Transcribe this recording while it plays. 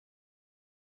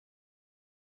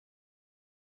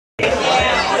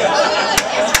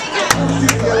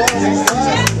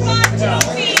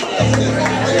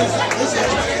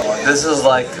was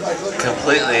like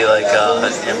completely like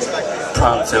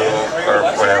impromptu or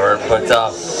whatever. But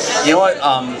you know what?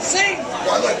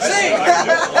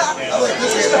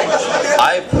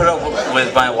 I put up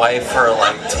with my wife for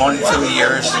like 22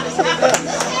 years.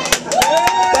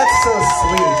 That's so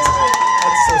sweet.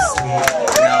 That's so sweet.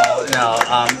 No,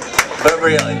 but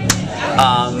really,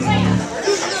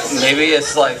 maybe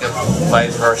it's like a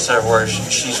vice versa where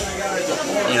she's,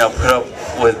 put up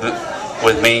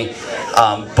with me,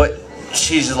 but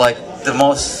she's like the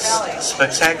most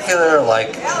spectacular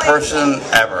like person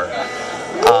ever.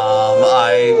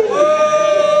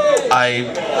 I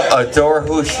adore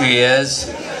who she is,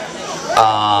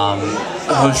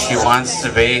 who she wants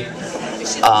to be.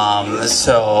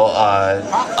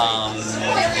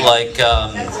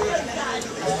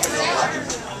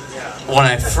 When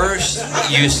I first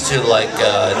used to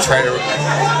try to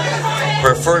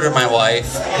refer to my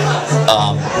wife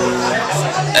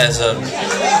as a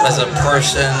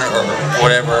person or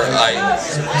whatever,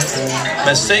 I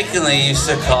mistakenly used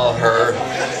to call her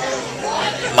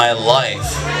my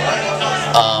life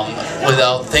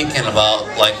without thinking about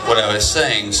what I was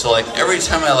saying. So every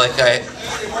time I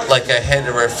had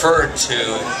to refer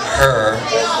to her,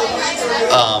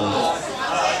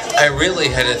 I really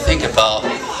had to think about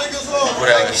what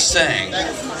I was saying.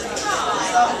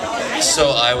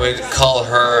 So I would call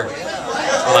her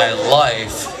my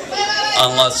life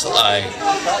unless I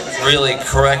really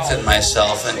corrected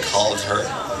myself and called her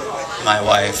my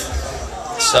wife.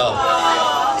 So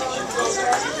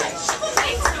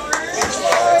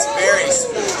that's very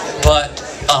sweet. But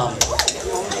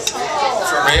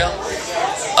for real,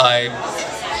 I